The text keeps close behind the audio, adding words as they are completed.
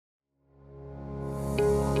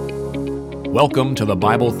Welcome to the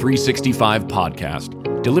Bible 365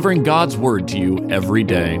 podcast, delivering God's Word to you every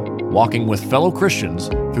day, walking with fellow Christians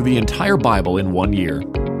through the entire Bible in 1 year.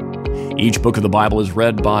 Each book of the Bible is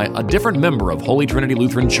read by a different member of Holy Trinity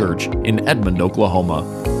Lutheran Church in Edmond, Oklahoma,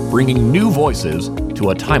 bringing new voices to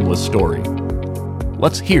a timeless story.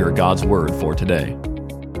 Let's hear God's Word for today.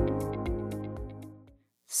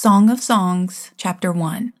 Song of Songs, Chapter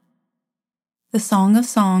 1. The Song of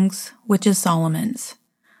Songs, which is Solomon's.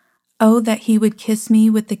 Oh, that he would kiss me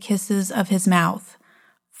with the kisses of his mouth,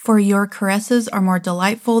 for your caresses are more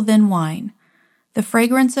delightful than wine. The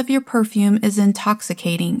fragrance of your perfume is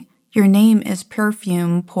intoxicating. Your name is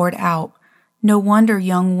perfume poured out. No wonder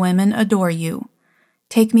young women adore you.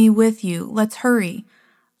 Take me with you, let's hurry.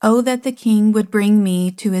 Oh, that the king would bring me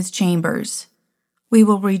to his chambers. We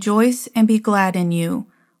will rejoice and be glad in you.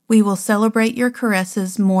 We will celebrate your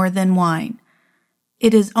caresses more than wine.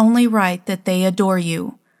 It is only right that they adore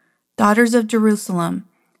you. Daughters of Jerusalem,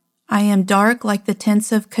 I am dark like the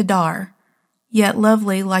tents of Kedar, yet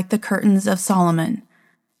lovely like the curtains of Solomon.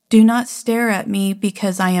 Do not stare at me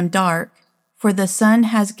because I am dark, for the sun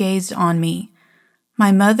has gazed on me.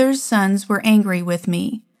 My mother's sons were angry with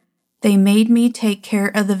me. They made me take care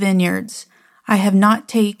of the vineyards. I have not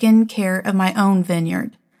taken care of my own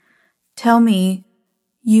vineyard. Tell me,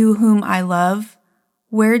 you whom I love,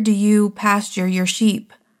 where do you pasture your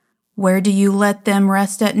sheep? Where do you let them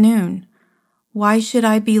rest at noon? Why should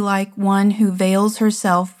I be like one who veils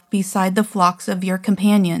herself beside the flocks of your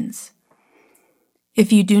companions?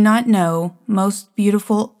 If you do not know, most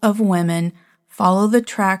beautiful of women, follow the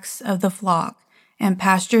tracks of the flock and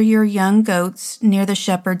pasture your young goats near the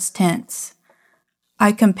shepherd's tents.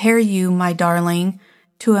 I compare you, my darling,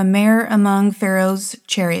 to a mare among Pharaoh's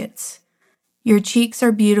chariots. Your cheeks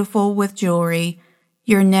are beautiful with jewelry,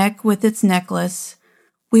 your neck with its necklace.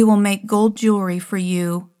 We will make gold jewelry for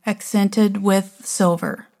you, accented with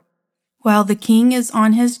silver. While the king is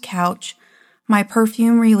on his couch, my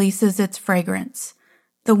perfume releases its fragrance.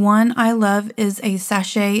 The one I love is a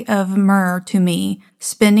sachet of myrrh to me,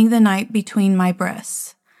 spending the night between my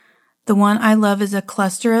breasts. The one I love is a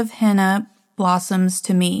cluster of henna blossoms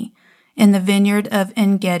to me, in the vineyard of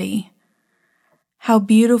En-Gedi. How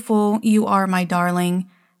beautiful you are, my darling,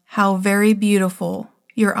 how very beautiful.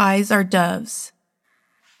 Your eyes are doves.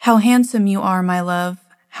 How handsome you are, my love,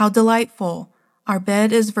 how delightful. Our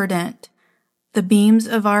bed is verdant. The beams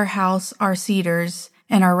of our house are cedars,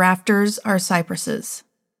 and our rafters are cypresses.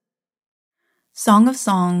 Song of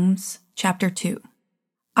Songs, Chapter 2.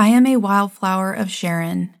 I am a wildflower of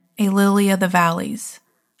Sharon, a lily of the valleys.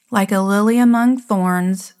 Like a lily among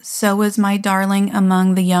thorns, so is my darling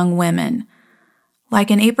among the young women. Like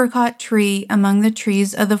an apricot tree among the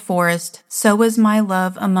trees of the forest, so is my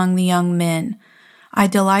love among the young men. I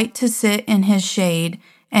delight to sit in his shade,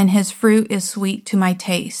 and his fruit is sweet to my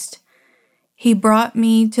taste. He brought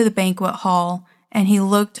me to the banquet hall, and he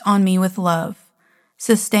looked on me with love.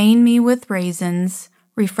 Sustain me with raisins,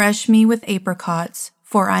 refresh me with apricots,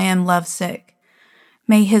 for I am lovesick.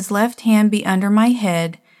 May his left hand be under my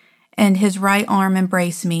head, and his right arm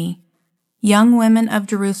embrace me. Young women of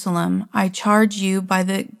Jerusalem, I charge you by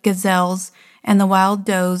the gazelles and the wild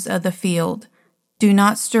does of the field. Do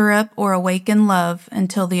not stir up or awaken love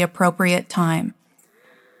until the appropriate time.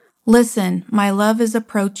 Listen, my love is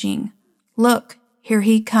approaching. Look, here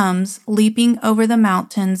he comes, leaping over the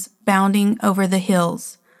mountains, bounding over the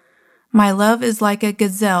hills. My love is like a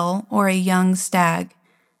gazelle or a young stag.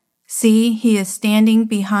 See, he is standing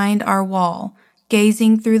behind our wall,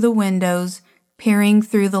 gazing through the windows, peering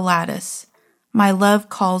through the lattice. My love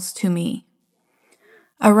calls to me.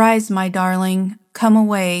 Arise, my darling, come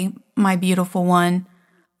away, my beautiful one,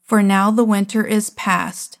 for now the winter is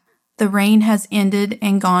past, the rain has ended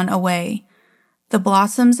and gone away. The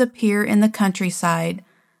blossoms appear in the countryside,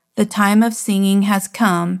 the time of singing has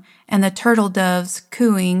come, and the turtle dove's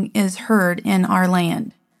cooing is heard in our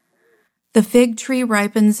land. The fig tree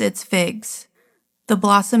ripens its figs, the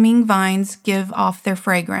blossoming vines give off their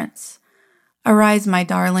fragrance. Arise, my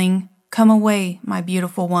darling, come away, my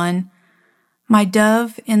beautiful one. My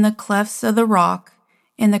dove in the clefts of the rock,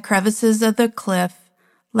 in the crevices of the cliff,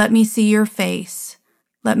 let me see your face.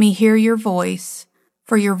 Let me hear your voice,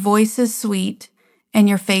 for your voice is sweet and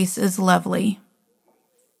your face is lovely.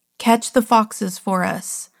 Catch the foxes for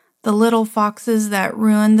us, the little foxes that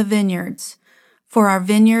ruin the vineyards, for our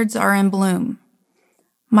vineyards are in bloom.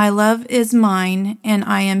 My love is mine and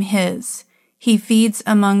I am his. He feeds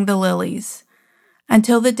among the lilies.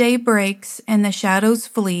 Until the day breaks and the shadows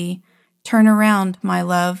flee, turn around, my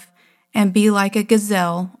love, and be like a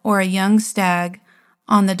gazelle or a young stag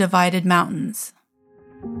on the divided mountains.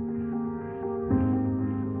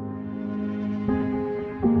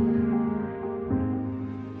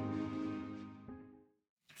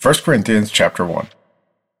 1 Corinthians chapter 1.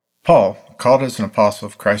 Paul, called as an apostle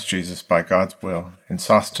of Christ Jesus by God's will, and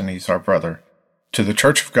Sosthenes our brother, to the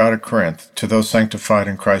church of God at Corinth, to those sanctified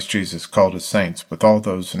in Christ Jesus, called as saints, with all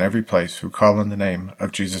those in every place who call on the name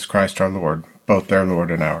of Jesus Christ our Lord, both their Lord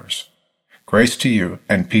and ours. Grace to you,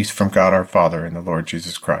 and peace from God our Father and the Lord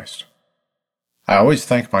Jesus Christ. I always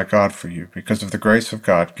thank my God for you, because of the grace of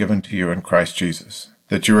God given to you in Christ Jesus,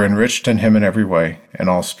 that you are enriched in him in every way, in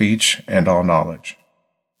all speech and all knowledge.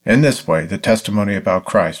 In this way, the testimony about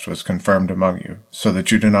Christ was confirmed among you, so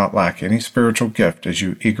that you do not lack any spiritual gift as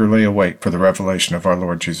you eagerly await for the revelation of our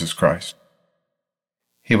Lord Jesus Christ.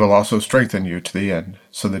 He will also strengthen you to the end,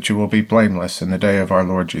 so that you will be blameless in the day of our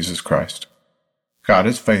Lord Jesus Christ. God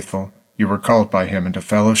is faithful. You were called by him into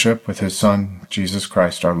fellowship with his Son, Jesus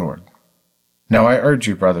Christ our Lord. Now I urge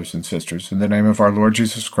you, brothers and sisters, in the name of our Lord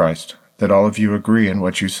Jesus Christ, that all of you agree in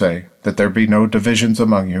what you say, that there be no divisions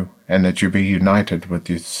among you, and that you be united with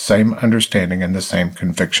the same understanding and the same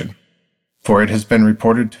conviction. For it has been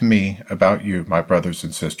reported to me about you, my brothers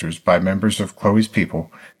and sisters, by members of Chloe's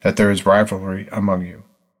people, that there is rivalry among you.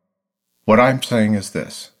 What I am saying is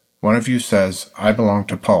this: one of you says, I belong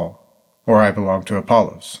to Paul, or I belong to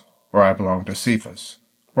Apollos, or I belong to Cephas,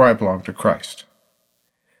 or I belong to Christ.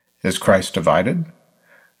 Is Christ divided?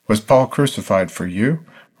 Was Paul crucified for you?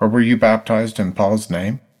 Or were you baptized in Paul's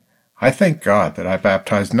name? I thank God that I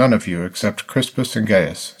baptized none of you except Crispus and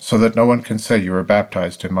Gaius, so that no one can say you were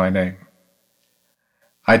baptized in my name.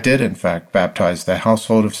 I did, in fact, baptize the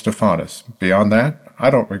household of Stephanas. Beyond that, I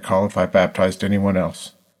don't recall if I baptized anyone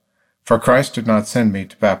else. For Christ did not send me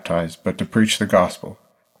to baptize, but to preach the gospel,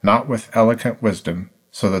 not with eloquent wisdom,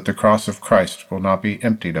 so that the cross of Christ will not be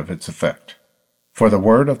emptied of its effect. For the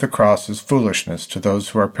word of the cross is foolishness to those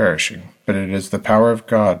who are perishing, but it is the power of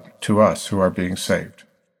God to us who are being saved.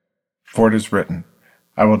 For it is written,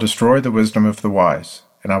 I will destroy the wisdom of the wise,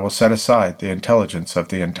 and I will set aside the intelligence of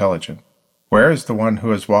the intelligent. Where is the one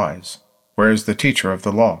who is wise? Where is the teacher of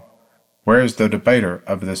the law? Where is the debater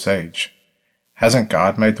of this age? Hasn't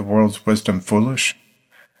God made the world's wisdom foolish?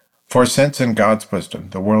 For since in God's wisdom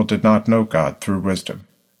the world did not know God through wisdom,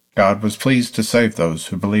 God was pleased to save those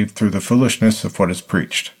who believed through the foolishness of what is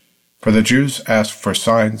preached. For the Jews ask for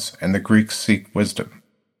signs, and the Greeks seek wisdom.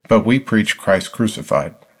 But we preach Christ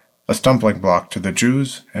crucified, a stumbling block to the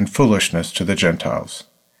Jews and foolishness to the Gentiles.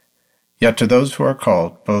 Yet to those who are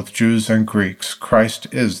called, both Jews and Greeks, Christ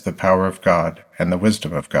is the power of God and the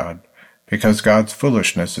wisdom of God, because God's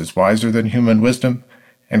foolishness is wiser than human wisdom,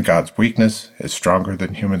 and God's weakness is stronger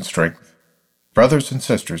than human strength. Brothers and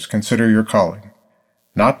sisters, consider your calling.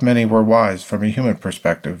 Not many were wise from a human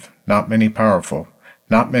perspective, not many powerful,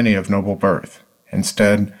 not many of noble birth.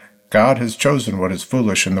 Instead, God has chosen what is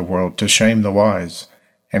foolish in the world to shame the wise,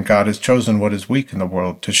 and God has chosen what is weak in the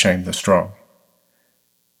world to shame the strong.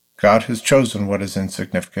 God has chosen what is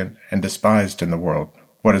insignificant and despised in the world,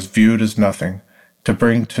 what is viewed as nothing, to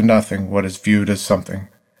bring to nothing what is viewed as something,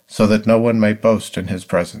 so that no one may boast in his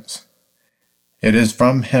presence. It is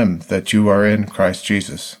from him that you are in Christ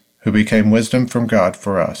Jesus, who became wisdom from God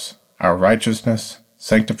for us, our righteousness,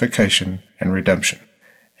 sanctification, and redemption,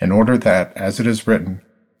 in order that, as it is written,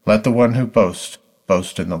 let the one who boasts,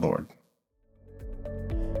 boast in the Lord.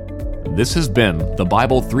 This has been the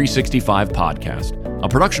Bible 365 podcast, a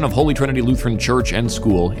production of Holy Trinity Lutheran Church and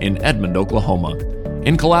School in Edmond, Oklahoma,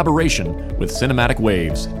 in collaboration with Cinematic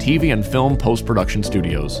Waves, TV and Film Post-Production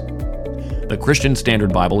Studios. The Christian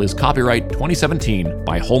Standard Bible is copyright 2017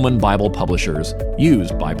 by Holman Bible Publishers,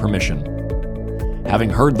 used by permission. Having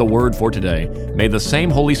heard the word for today, may the same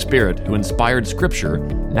Holy Spirit who inspired Scripture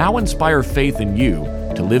now inspire faith in you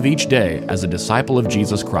to live each day as a disciple of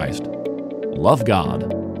Jesus Christ. Love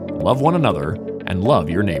God, love one another, and love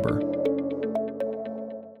your neighbor.